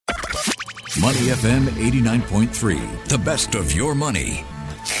Money FM 89.3, the best of your money.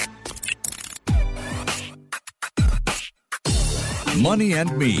 Money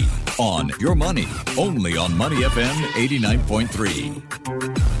and Me on Your Money, only on Money FM 89.3.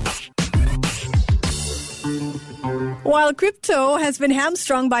 While crypto has been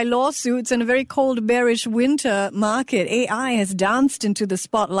hamstrung by lawsuits and a very cold, bearish winter market, AI has danced into the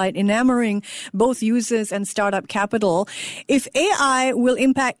spotlight, enamoring both users and startup capital. If AI will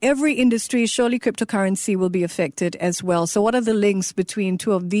impact every industry, surely cryptocurrency will be affected as well. So what are the links between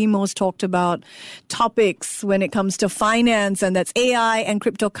two of the most talked about topics when it comes to finance, and that's AI and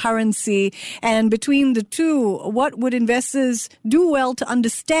cryptocurrency? And between the two, what would investors do well to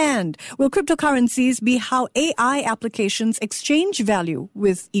understand? Will cryptocurrencies be how AI applications exchange value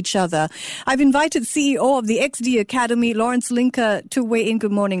with each other? I've invited CEO of the XD Academy, Lawrence Linker, to weigh in.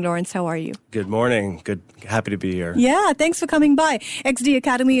 Good morning, Lawrence. How are you? Good morning. Good. Happy to be here. Yeah, thanks for coming by. XD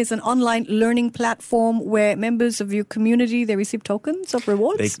Academy is an online learning platform where members of your community, they receive tokens of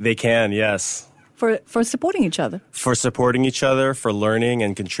rewards? They can, yes. For supporting each other. For supporting each other, for learning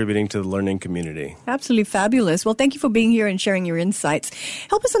and contributing to the learning community. Absolutely fabulous. Well, thank you for being here and sharing your insights.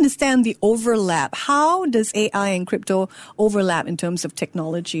 Help us understand the overlap. How does AI and crypto overlap in terms of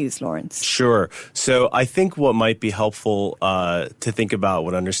technologies, Lawrence? Sure. So I think what might be helpful to think about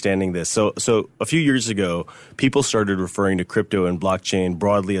when understanding this. So a few years ago, people started referring to crypto and blockchain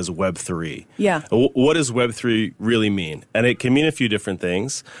broadly as Web3. Yeah. What does Web3 really mean? And it can mean a few different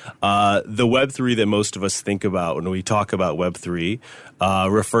things. The Web3 that most of us think about when we talk about Web3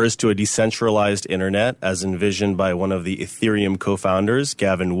 refers to a decentralized internet as envisioned by one of the Ethereum co-founders,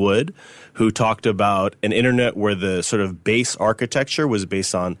 Gavin Wood, who talked about an internet where the sort of base architecture was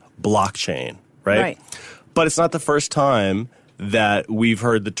based on blockchain, right? But it's not the first time that we've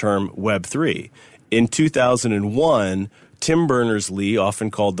heard the term Web3. In 2001, Tim Berners-Lee, often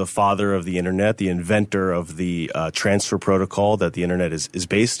called the father of the internet, the inventor of the transfer protocol that the internet is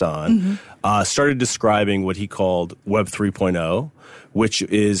based on, started describing what he called Web 3.0, which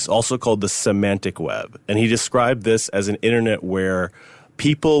is also called the semantic web. And he described this as an internet where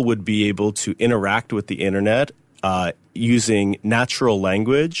people would be able to interact with the internet using natural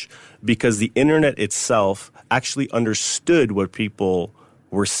language, because the internet itself actually understood what people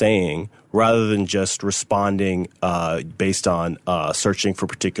were saying rather than just responding based on searching for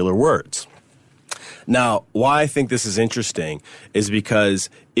particular words. Now, why I think this is interesting is because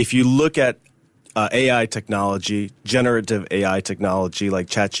if you look at AI technology, generative AI technology like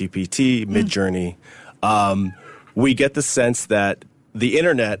ChatGPT, Midjourney, we get the sense that the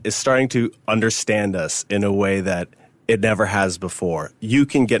internet is starting to understand us in a way that it never has before. You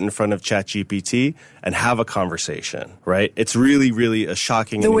can get in front of ChatGPT and have a conversation, right? It's really, really a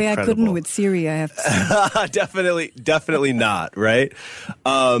shocking the way incredible. I couldn't with Siri, I have to say. Definitely not, right?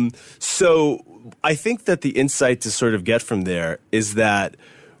 So I think that the insight to sort of get from there is that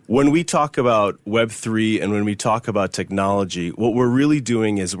when we talk about Web3 and when we talk about technology, what we're really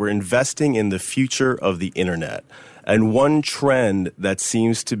doing is we're investing in the future of the internet. And one trend that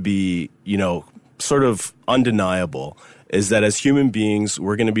seems to be, sort of undeniable is that as human beings,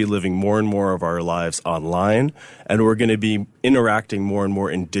 we're going to be living more and more of our lives online, and we're going to be interacting more and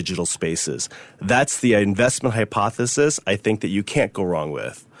more in digital spaces. That's the investment hypothesis I think that you can't go wrong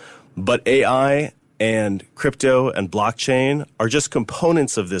with. But AI and crypto and blockchain are just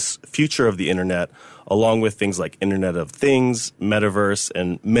components of this future of the internet, along with things like Internet of Things, Metaverse,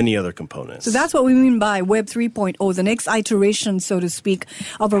 and many other components. So that's what we mean by Web 3.0, the next iteration, so to speak,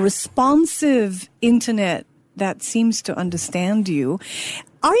 of a responsive internet that seems to understand you.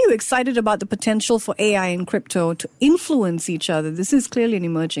 Are you excited about the potential for AI and crypto to influence each other? This is clearly an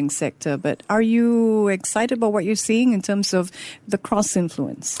emerging sector, but are you excited about what you're seeing in terms of the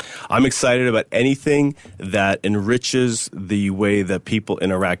cross-influence? I'm excited about anything that enriches the way that people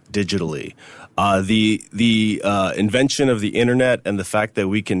interact digitally. The invention of the internet and the fact that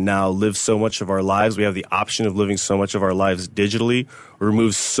we can now live so much of our lives, we have the option of living so much of our lives digitally,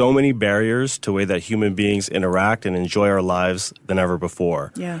 removes so many barriers to the way that human beings interact and enjoy our lives than ever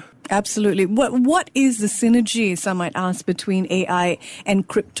before. Yeah, absolutely. What is the synergy, some might ask, between AI and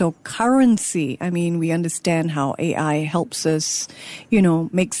cryptocurrency? I mean, we understand how AI helps us,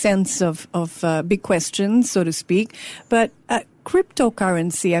 make sense of big questions, so to speak, but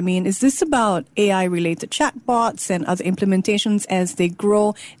cryptocurrency, I mean, is this about AI-related chatbots and other implementations as they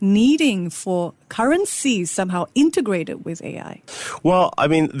grow, needing for cryptocurrency somehow integrated with AI? Well, I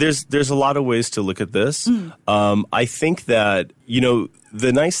mean, there's a lot of ways to look at this. I think that,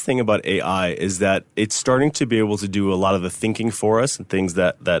 the nice thing about AI is that it's starting to be able to do a lot of the thinking for us and things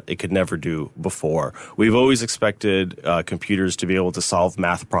that it could never do before. We've always expected computers to be able to solve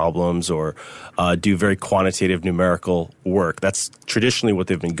math problems or do very quantitative numerical work. That's traditionally what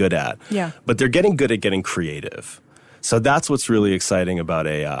they've been good at. Yeah. But they're getting good at getting creative. So that's what's really exciting about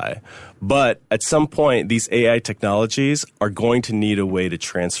AI. But at some point, these AI technologies are going to need a way to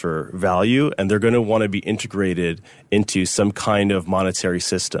transfer value, and they're going to want to be integrated into some kind of monetary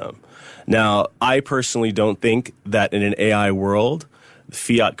system. Now, I personally don't think that in an AI world,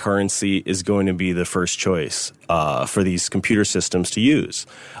 fiat currency is going to be the first choice for these computer systems to use.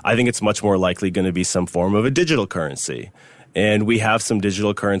 I think it's much more likely going to be some form of a digital currency. And we have some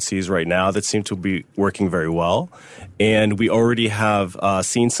digital currencies right now that seem to be working very well. And we already have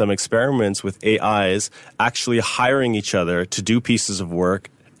seen some experiments with AIs actually hiring each other to do pieces of work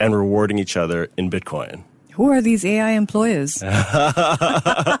and rewarding each other in Bitcoin. Who are these AI employers? A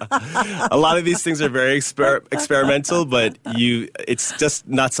lot of these things are very experimental, but it's just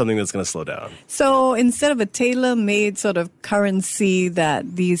not something that's going to slow down. So instead of a tailor-made sort of currency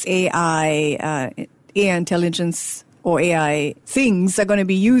that these AI intelligence or AI things are going to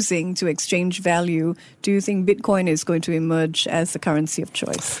be using to exchange value, do you think Bitcoin is going to emerge as the currency of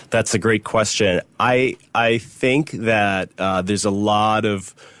choice? That's a great question. I think that there's a lot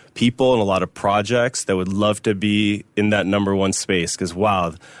of people and a lot of projects that would love to be in that number one space because,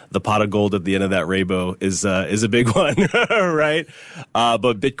 wow, the pot of gold at the end of that rainbow is a big one, right?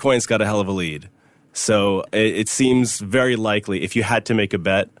 But Bitcoin's got a hell of a lead. So it seems very likely if you had to make a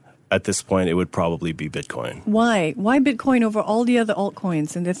bet, at this point, it would probably be Bitcoin. Why? Why Bitcoin over all the other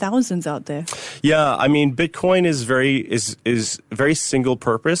altcoins? And there are thousands out there. Yeah, I mean, Bitcoin is very single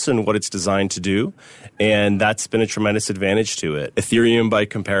purpose in what it's designed to do, and that's been a tremendous advantage to it. Ethereum, by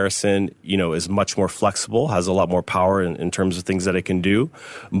comparison, is much more flexible, has a lot more power in terms of things that it can do,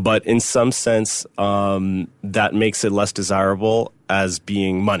 but in some sense, that makes it less desirable as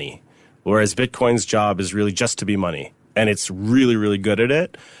being money. Whereas Bitcoin's job is really just to be money, and it's really, really good at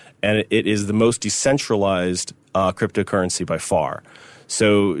it. And it is the most decentralized cryptocurrency by far.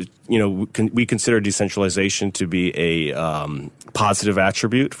 So, we consider decentralization to be a positive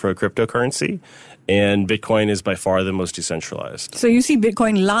attribute for a cryptocurrency. And Bitcoin is by far the most decentralized. So you see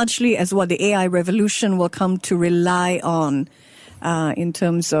Bitcoin largely as what the AI revolution will come to rely on in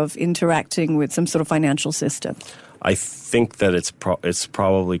terms of interacting with some sort of financial system? I think that it's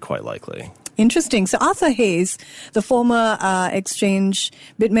probably quite likely. Interesting. So Arthur Hayes, the former exchange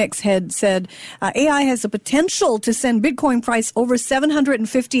BitMEX head, said AI has the potential to send Bitcoin price over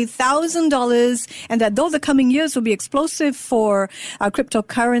 $750,000, and that though the coming years will be explosive for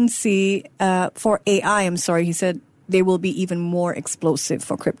cryptocurrency, for AI, he said, they will be even more explosive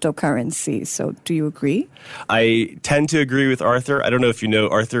for cryptocurrency. So do you agree? I tend to agree with Arthur. I don't know if you know,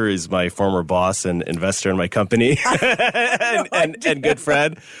 Arthur is my former boss and investor in my company and good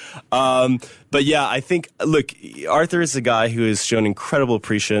friend. But yeah, I think, look, Arthur is a guy who has shown incredible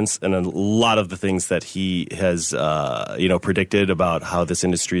prescience in a lot of the things that he has, predicted about how this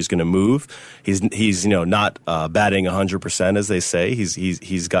industry is going to move. He's not batting 100%, as they say.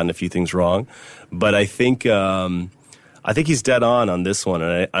 He's gotten a few things wrong, but I think he's dead on this one,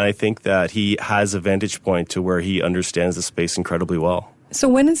 and I think that he has a vantage point to where he understands the space incredibly well. So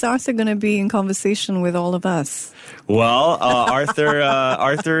when is Arthur going to be in conversation with all of us? Well,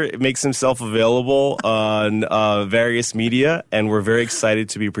 Arthur makes himself available on various media, and we're very excited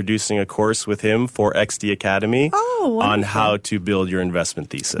to be producing a course with him for XD Academy on how to build your investment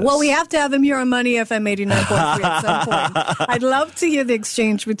thesis. Well, we have to have him here on Money FM 89.3 at some point. I'd love to hear the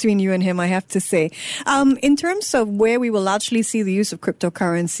exchange between you and him, I have to say. In terms of where we will actually see the use of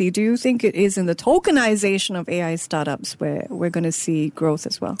cryptocurrency, do you think it is in the tokenization of AI startups where we're going to see growth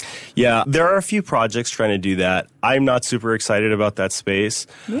as well? Yeah, there are a few projects trying to do that. I'm not super excited about that space.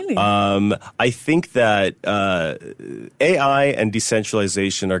 Really? I think that AI and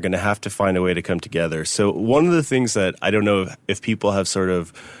decentralization are going to have to find a way to come together. So one of the things that I don't know if people have sort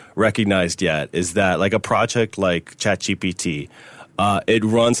of recognized yet is that like a project like ChatGPT, it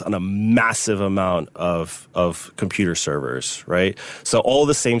runs on a massive amount of computer servers, right? So all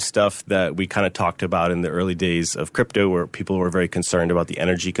the same stuff that we kind of talked about in the early days of crypto where people were very concerned about the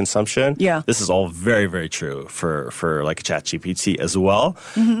energy consumption. Yeah. This is all very, very true for like ChatGPT as well.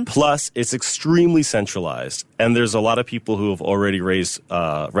 Mm-hmm. Plus, it's extremely centralized. And there's a lot of people who have already raised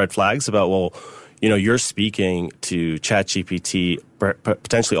red flags about, well, you're speaking to ChatGPT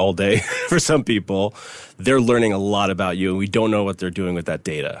potentially all day for some people. They're learning a lot about you, and we don't know what they're doing with that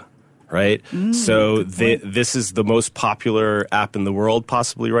data, right? So this is the most popular app in the world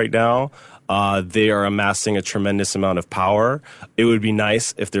possibly right now. They are amassing a tremendous amount of power. It would be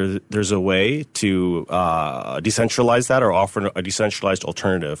nice if there's a way to decentralize that or offer a decentralized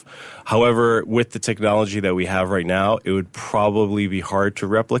alternative. However, with the technology that we have right now, it would probably be hard to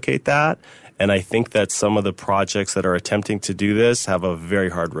replicate that. And I think that some of the projects that are attempting to do this have a very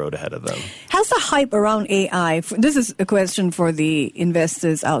hard road ahead of them. How's the hype around AI? This is a question for the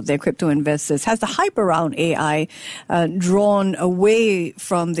investors out there, crypto investors. Has the hype around AI drawn away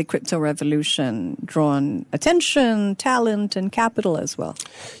from the crypto revolution, drawn attention, talent, and capital as well?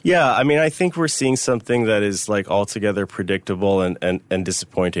 Yeah, I mean, I think we're seeing something that is like altogether predictable and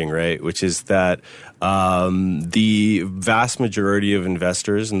disappointing, right? Which is that the vast majority of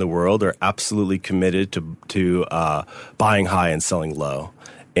investors in the world are absolutely committed to buying high and selling low.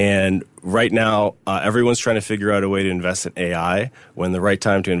 And right now, everyone's trying to figure out a way to invest in AI when the right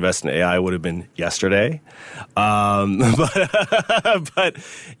time to invest in AI would have been yesterday. But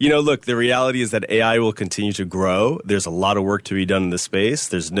you know, look, the reality is that AI will continue to grow. There's a lot of work to be done in the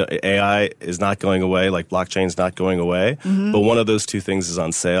space. AI is not going away, like blockchain is not going away. But one of those two things is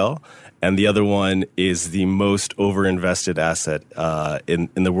on sale. And the other one is the most overinvested asset in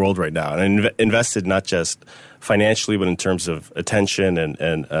the world right now. And invested not just financially, but in terms of attention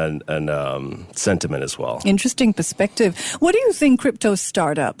and sentiment as well. Interesting perspective. What do you think crypto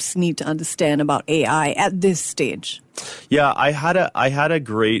startups need to understand about AI at this stage? Yeah, I had a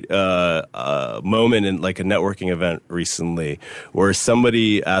great moment in like a networking event recently where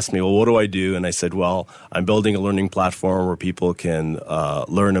somebody asked me, well, what do I do? And I said, well, I'm building a learning platform where people can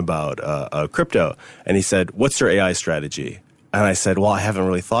learn about crypto. And he said, what's your AI strategy? And I said, well, I haven't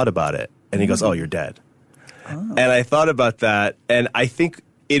really thought about it. And he goes, oh, you're dead. And I thought about that, and I think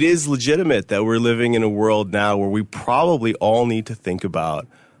it is legitimate that we're living in a world now where we probably all need to think about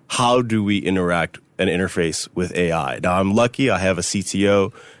how do we interact and interface with AI. Now, I'm lucky I have a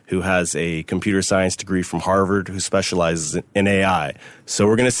CTO who has a computer science degree from Harvard who specializes in AI. So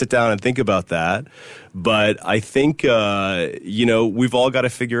we're going to sit down and think about that. But I think, you know, we've all got to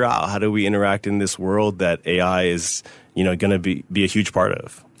figure out how do we interact in this world that AI is, you know, going to be a huge part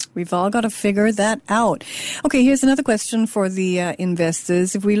of. We've all got to figure that out. Okay, here's another question for the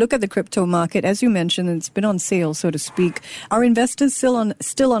investors. If we look at the crypto market, as you mentioned, it's been on sale, so to speak. Are investors still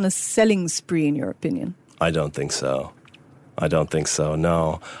on a selling spree, in your opinion? I don't think so.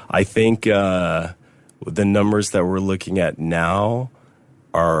 No. I think the numbers that we're looking at now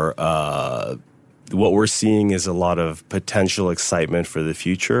are what we're seeing is a lot of potential excitement for the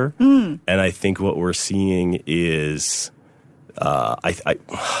future. And I think what we're seeing is...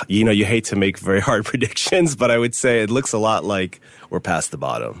 you know, you hate to make very hard predictions, but I would say it looks a lot like we're past the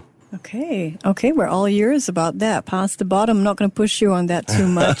bottom. Okay, we're all ears about that. Past the bottom. I'm not going to push you on that too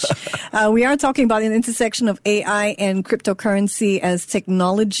much. We are talking about an intersection of AI and cryptocurrency as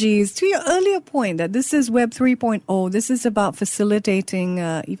technologies. To your earlier point that this is Web 3.0, this is about facilitating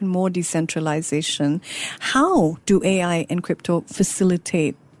even more decentralization. How do AI and crypto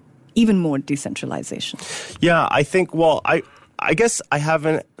facilitate even more decentralization? Yeah, I think, I guess I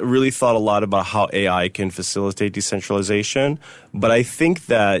haven't really thought a lot about how AI can facilitate decentralization, but I think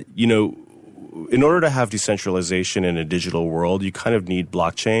that, you know, in order to have decentralization in a digital world, you kind of need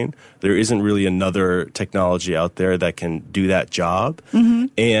blockchain. There isn't really another technology out there that can do that job.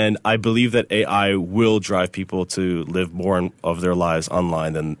 And I believe that AI will drive people to live more of their lives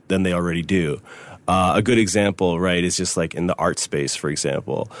online than they already do. A good example, right, is just like in the art space, for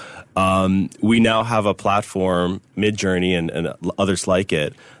example. We now have a platform, Midjourney and others like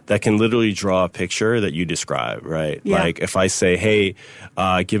it, that can literally draw a picture that you describe, right? Yeah. Like if I say, hey,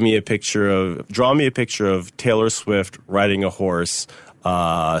 draw me a picture of Taylor Swift riding a horse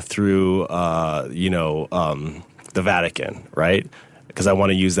through, the Vatican, right? Because I want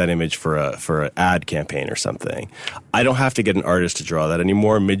to use that image for an ad campaign or something. I don't have to get an artist to draw that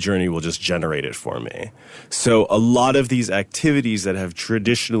anymore. Midjourney will just generate it for me. So a lot of these activities that have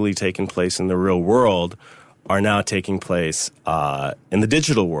traditionally taken place in the real world are now taking place in the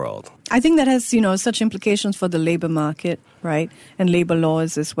digital world. I think that has, such implications for the labor market, right, and labor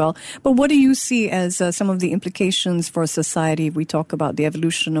laws as well. But what do you see as some of the implications for society if we talk about the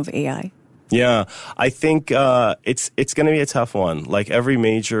evolution of AI? Yeah, I think it's going to be a tough one. Like every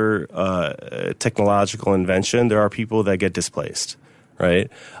major technological invention, there are people that get displaced,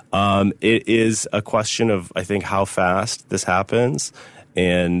 right? It is a question of, I think, how fast this happens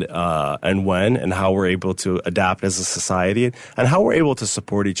and when and how we're able to adapt as a society and how we're able to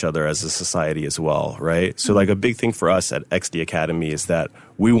support each other as a society as well, right? So like a big thing for us at XD Academy is that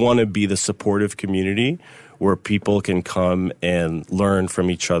we want to be the supportive community where people can come and learn from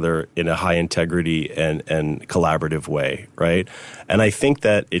each other in a high integrity and collaborative way, right? And I think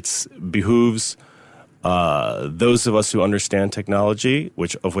that it behooves those of us who understand technology,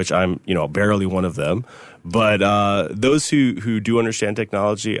 of which I'm, barely one of them, but those who do understand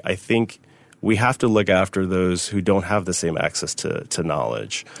technology, I think we have to look after those who don't have the same access to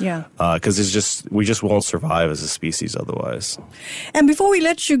knowledge. Yeah. Because we just won't survive as a species otherwise. And before we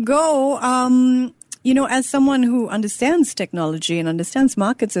let you go, as someone who understands technology and understands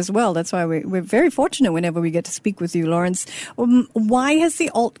markets as well, that's why we're very fortunate whenever we get to speak with you, Lawrence. Why has the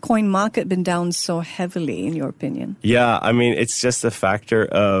altcoin market been down so heavily, in your opinion? Yeah, I mean, it's just a factor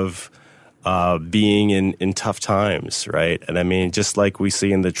of being in tough times, right? And I mean, just like we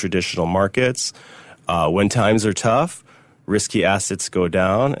see in the traditional markets, when times are tough, risky assets go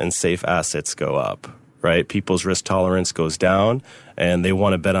down and safe assets go up, right? People's risk tolerance goes down and they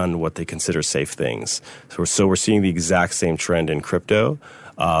want to bet on what they consider safe things. So we're seeing the exact same trend in crypto.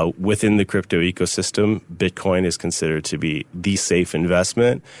 Within the crypto ecosystem, Bitcoin is considered to be the safe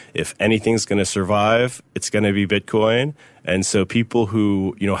investment. If anything's going to survive, it's going to be Bitcoin. And so people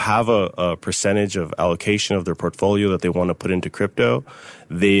who, have a percentage of allocation of their portfolio that they want to put into crypto,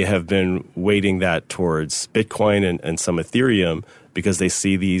 they have been weighting that towards Bitcoin and some Ethereum because they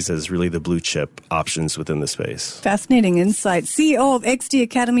see these as really the blue chip options within the space. Fascinating insight. CEO of XD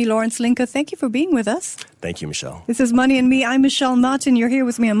Academy, Lawrence Linker, thank you for being with us. Thank you, Michelle. This is Money and Me. I'm Michelle Martin. You're here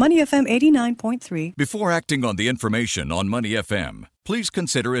with me on Money FM 89.3. Before acting on the information on Money FM, please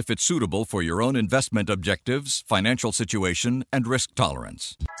consider if it's suitable for your own investment objectives, financial situation, and risk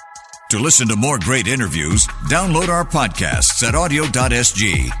tolerance. To listen to more great interviews, download our podcasts at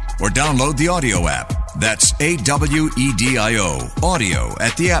audio.sg or download the audio app. That's AWEDIO, audio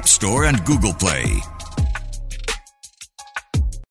at the App Store and Google Play.